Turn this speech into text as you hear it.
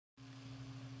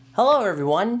Hello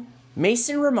everyone,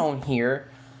 Mason Ramon here.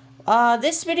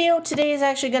 This video today is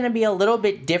actually going to be a little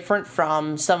bit different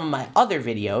from some of my other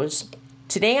videos.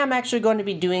 Today I'm actually going to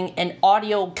be doing an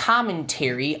audio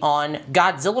commentary on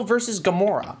Godzilla vs.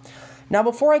 Gomora. Now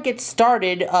before I get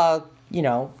started,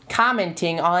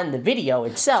 commenting on the video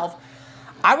itself,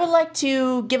 I would like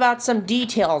to give out some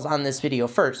details on this video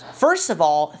first. First of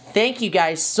all, thank you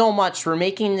guys so much for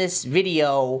making this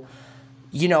video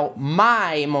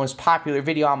my most popular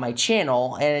video on my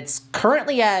channel, and it's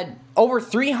currently at over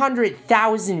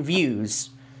 300,000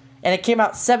 views, and it came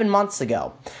out 7 months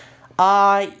ago.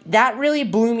 That really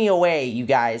blew me away, you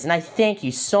guys, and I thank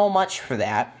you so much for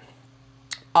that.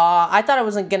 I thought I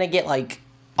wasn't gonna get like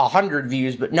 100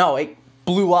 views, but no, it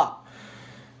blew up.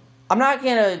 I'm not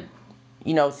gonna,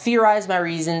 theorize my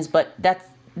reasons, but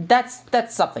that's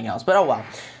something else, but oh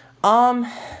well.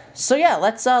 So yeah,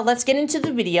 let's get into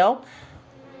the video.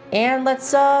 And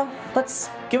let's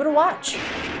give it a watch.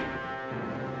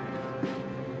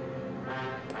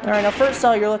 Alright, now first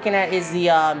all you're looking at is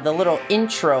the little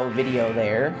intro video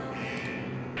there.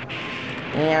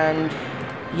 And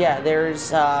yeah,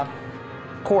 there's of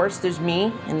course there's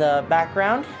me in the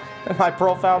background, my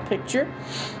profile picture.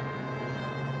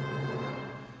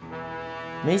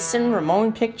 Mason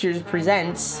Ramon Pictures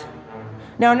presents.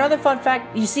 Now, another fun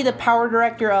fact, you see the Power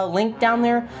Director link down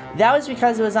there? That was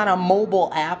because it was on a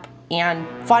mobile app, and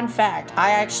fun fact,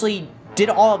 I actually did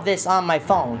all of this on my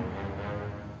phone.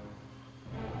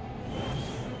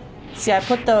 See, I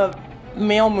put the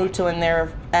male Muto in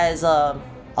there as a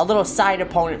little side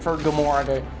opponent for Gomora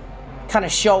to kind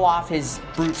of show off his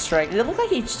brute strength. It looked like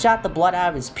he shot the blood out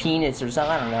of his penis or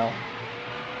something, I don't know.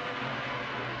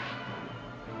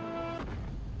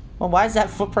 Well, why is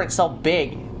that footprint so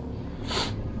big?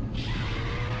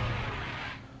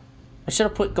 I should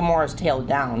have put Gomora's tail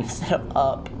down instead of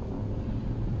up.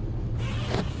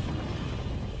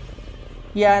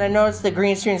 Yeah, and I noticed the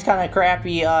green screen's kind of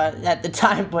crappy at the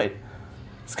time, but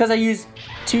it's because I used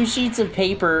 2 sheets of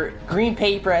paper, green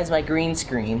paper, as my green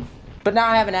screen. But now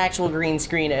I have an actual green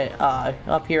screen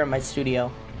up here in my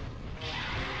studio.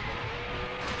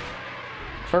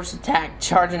 First attack,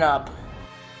 charging up.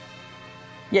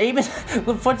 Yeah, even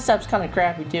the footsteps kind of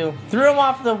crappy too. Threw him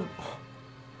off the...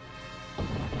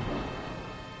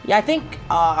 Yeah, I think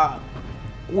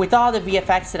with all the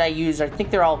VFX that I use, I think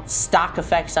they're all stock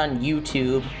effects on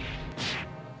YouTube.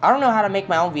 I don't know how to make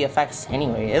my own VFX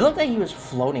anyway. It looked like he was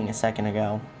floating a second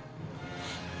ago.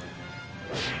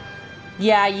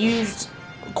 Yeah, I used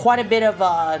quite a bit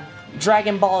of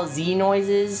Dragon Ball Z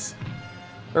noises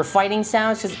or fighting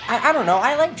sounds, because I don't know,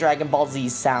 I like Dragon Ball Z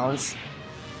sounds.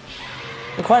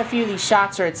 And quite a few of these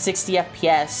shots are at 60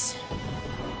 FPS.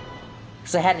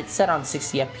 Because I had it set on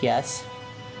 60 FPS.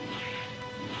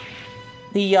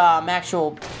 The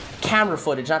actual camera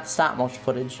footage, not the stop motion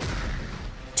footage.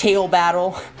 Tail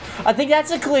battle. I think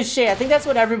that's a cliche. I think that's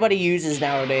what everybody uses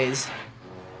nowadays.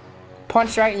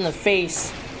 Punch right in the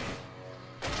face.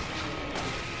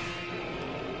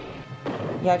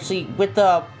 Yeah, actually, with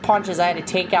the punches, I had to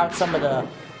take out some of the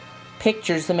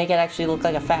pictures to make it actually look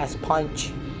like a fast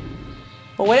punch.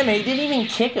 But wait a minute, he didn't even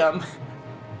kick him.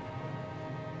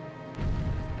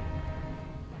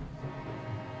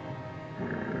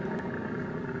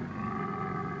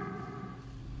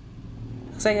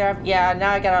 Looks like yeah,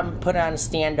 now I gotta put it on a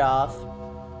standoff.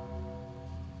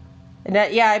 And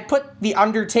that, yeah, I put the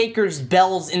Undertaker's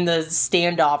bells in the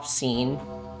standoff scene.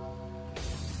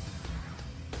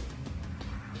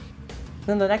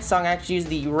 Then the next song I actually used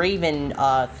the Raven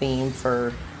theme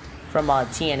from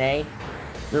TNA.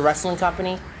 The wrestling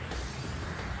company.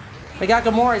 We got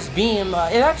Gomora's beam.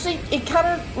 It kind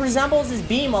of resembles his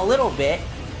beam a little bit,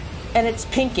 and it's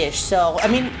pinkish. So I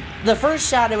mean, the first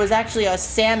shot it was actually a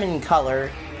salmon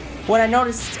color. When I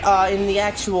noticed in the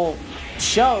actual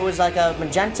show, it was like a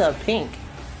magenta pink.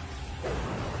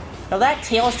 Now that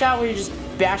tail shot where you just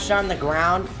bash it on the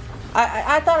ground,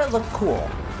 I thought it looked cool.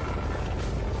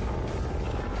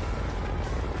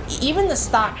 Even the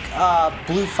stock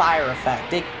blue fire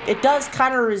effect, it does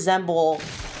kind of resemble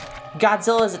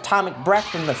Godzilla's atomic breath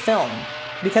from the film,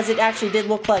 because it actually did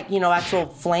look like, actual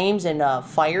flames and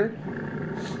fire.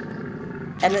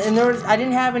 And I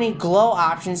didn't have any glow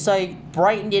options, so I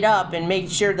brightened it up and made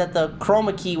sure that the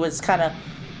chroma key was kind of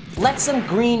left some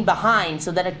green behind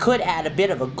so that it could add a bit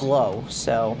of a glow.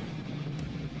 So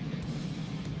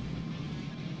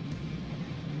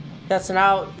that's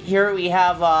now here we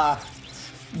have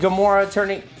Gomora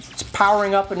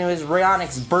powering up into his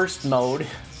Rayonics burst mode.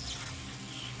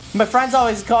 My friends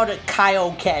always called it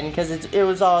Kaioken because it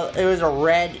was a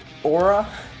red aura.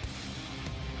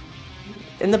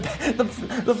 And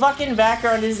the fucking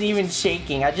background isn't even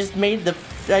shaking. I just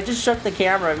shook the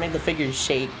camera and made the figures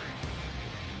shake.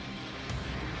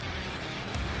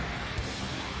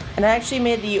 And I actually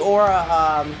made the aura,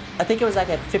 I think it was like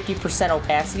a 50%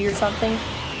 opacity or something.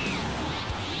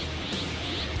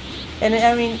 And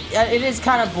I mean, it is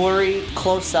kind of blurry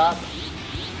close up,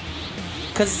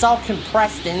 because it's all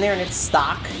compressed in there and it's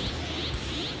stock.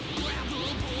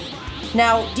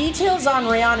 Now, details on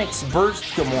Rayonix Burst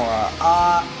Gomora.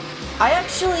 I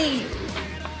actually,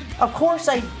 of course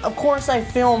I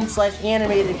filmed /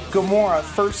 animated Gomora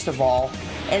first of all,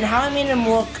 and how I made him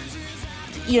look,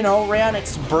 you know,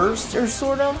 Rayonix Burst or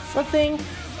sort of a thing.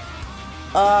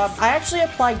 I actually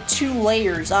applied 2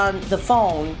 layers on the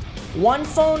phone. One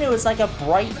phone, it was like a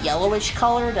bright yellowish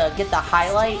color to get the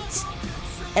highlights,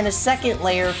 and a second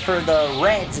layer for the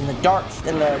reds and the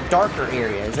darker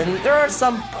areas. And there are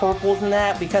some purples in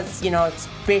that because, you know, it's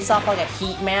based off like a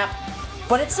heat map,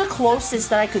 but it's the closest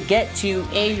that I could get to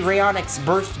a Rayonix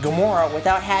Burst Gomora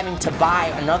without having to buy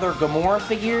another Gomora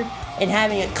figure and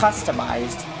having it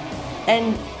customized.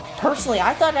 And personally,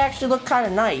 I thought it actually looked kind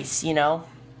of nice, you know.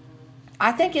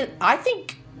 I think,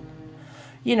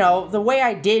 you know, the way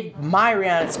I did my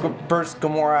Rayonix Burst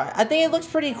Gomora, I think it looks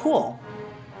pretty cool.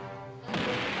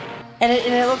 And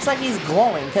it looks like he's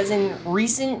glowing, because in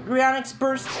recent Rayonix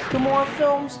Burst Gomora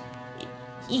films,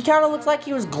 he kind of looked like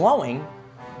he was glowing.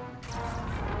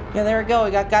 Yeah, there we go,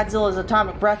 we got Godzilla's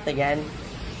atomic breath again.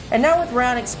 And now with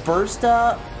Rayonix Burst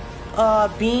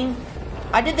beam,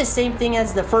 I did the same thing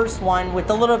as the first one with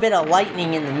a little bit of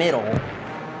lightning in the middle.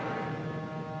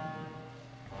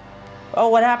 Oh,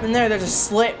 what happened there? There's a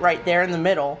slit right there in the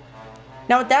middle.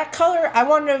 Now with that color, I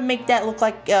wanted to make that look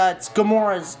like it's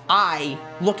Gomora's eye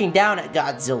looking down at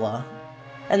Godzilla.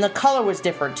 And the color was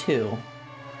different too.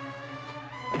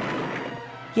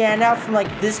 Yeah, now from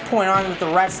like this point on with the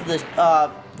rest of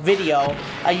the video,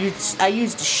 I used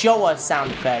Showa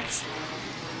sound effects.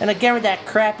 And again with that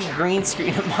crappy green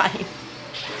screen of mine.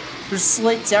 There's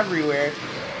slits everywhere.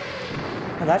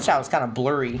 Oh, that shot was kind of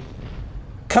blurry.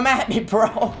 Come at me,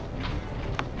 bro.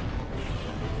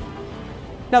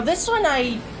 Now this one,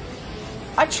 I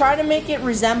try to make it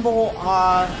resemble,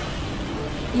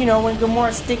 you know, when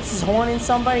Gomora sticks his horn in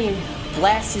somebody and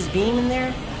blasts his beam in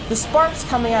there. The sparks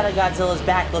coming out of Godzilla's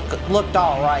back looked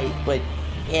alright, but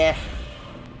yeah.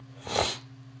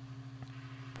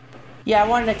 Yeah, I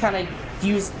wanted to kind of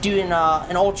do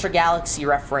an Ultra Galaxy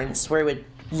reference where he would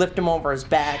lift him over his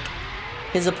back.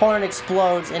 His opponent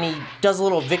explodes and he does a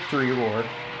little victory roar.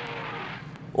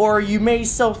 Or you may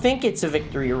so think it's a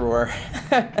victory roar.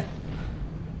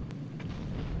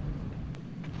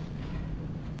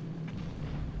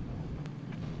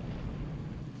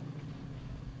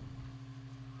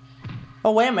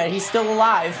 Oh, wait a minute, he's still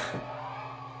alive.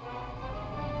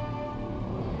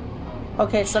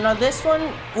 Okay, so now this one,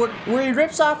 where he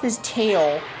rips off his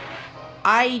tail,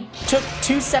 I took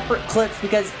 2 separate clips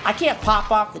because I can't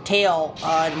pop off the tail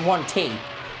in one take.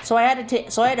 So I had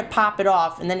to pop it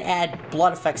off and then add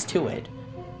blood effects to it.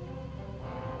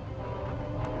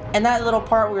 And that little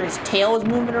part where his tail was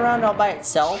moving around all by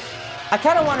itself, I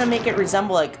kind of want to make it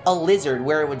resemble like a lizard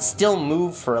where it would still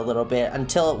move for a little bit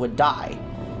until it would die.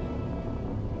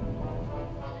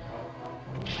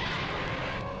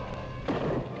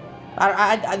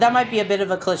 That might be a bit of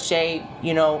a cliche,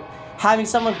 you know, having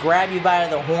someone grab you by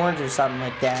the horns or something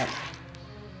like that.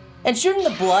 And shooting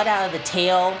the blood out of the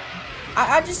tail,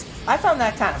 I found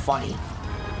that kind of funny.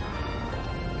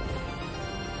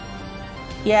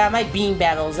 Yeah, my beam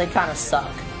battles, they kind of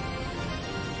suck.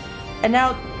 And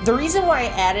now, the reason why I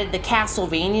added the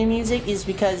Castlevania music is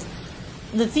because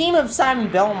the theme of Simon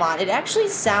Belmont, it actually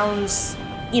sounds,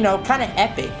 you know, kind of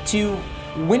epic to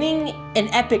winning an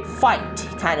epic fight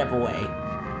kind of a way.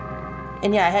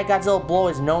 And yeah, I had Godzilla blow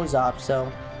his nose off,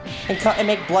 so, and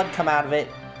make blood come out of it.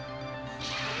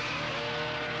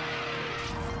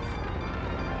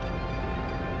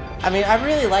 I mean, I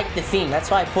really liked the theme,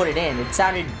 that's why I put it in. It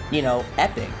sounded, you know,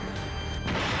 epic.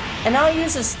 And now I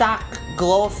use a stock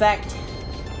glow effect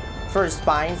for his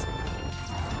spines.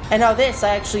 And now this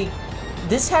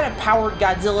kind of powered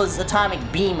Godzilla's atomic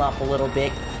beam up a little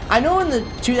bit. I know in the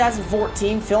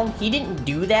 2014 film, he didn't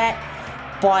do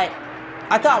that, but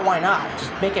I thought, why not?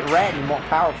 Just make it red and more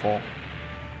powerful.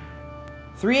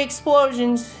 3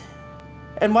 explosions.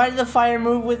 And why did the fire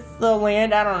move with the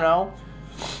land? I don't know.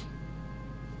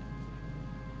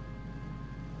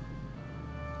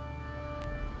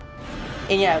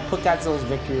 And yeah, put Godzilla's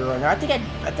victory roar in there. I think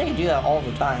I do that all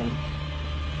the time.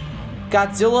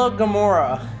 Godzilla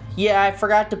Gomora. Yeah, I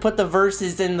forgot to put the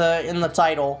verses in the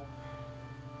title.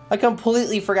 I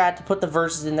completely forgot to put the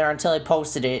verses in there until I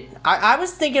posted it. I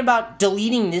was thinking about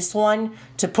deleting this one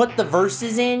to put the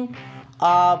verses in,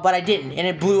 but I didn't, and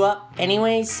it blew up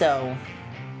anyway, so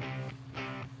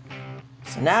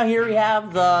now here we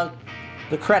have the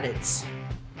credits.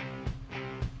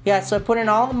 Yeah, so I put in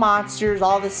all the monsters,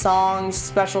 all the songs,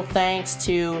 special thanks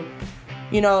to,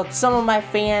 you know, some of my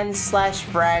fans slash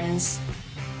friends.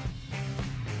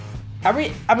 I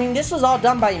mean, this was all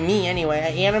done by me anyway. I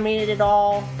animated it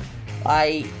all.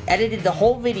 I edited the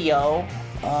whole video.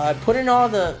 I put in all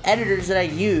the editors that I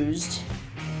used.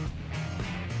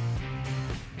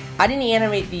 I didn't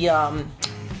animate the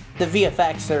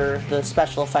VFX or the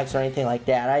special effects or anything like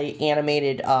that. I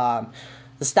animated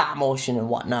the stop motion and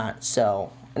whatnot.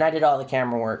 So, and I did all the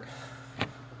camera work.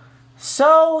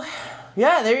 So,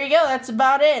 yeah, there you go. That's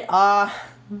about it.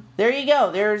 There you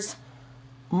go. There's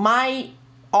my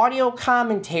audio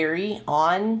commentary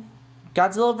on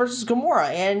Godzilla vs. Gomora,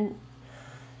 and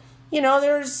you know,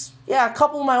 there's a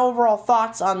couple of my overall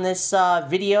thoughts on this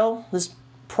video, this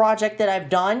project that I've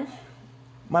done,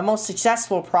 my most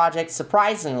successful project,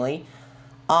 surprisingly.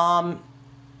 Yeah,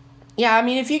 I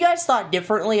mean, if you guys thought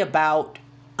differently about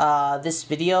this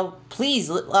video, please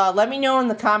let me know in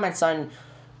the comments on,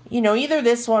 you know, either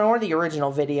this one or the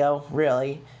original video,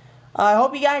 really. I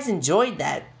hope you guys enjoyed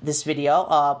this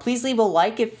video. Please leave a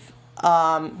like if,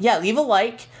 leave a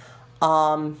like.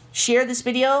 Share this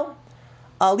video.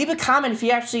 Leave a comment if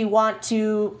you actually want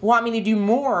me to do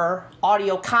more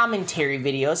audio commentary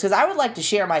videos, because I would like to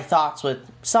share my thoughts with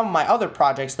some of my other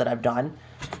projects that I've done.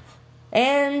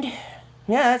 And yeah,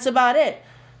 that's about it.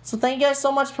 So thank you guys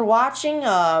so much for watching.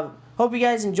 Hope you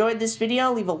guys enjoyed this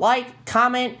video. Leave a like,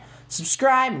 comment,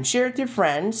 subscribe, and share it with your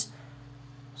friends.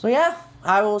 So yeah,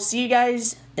 I will see you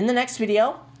guys in the next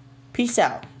video. Peace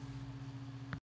out.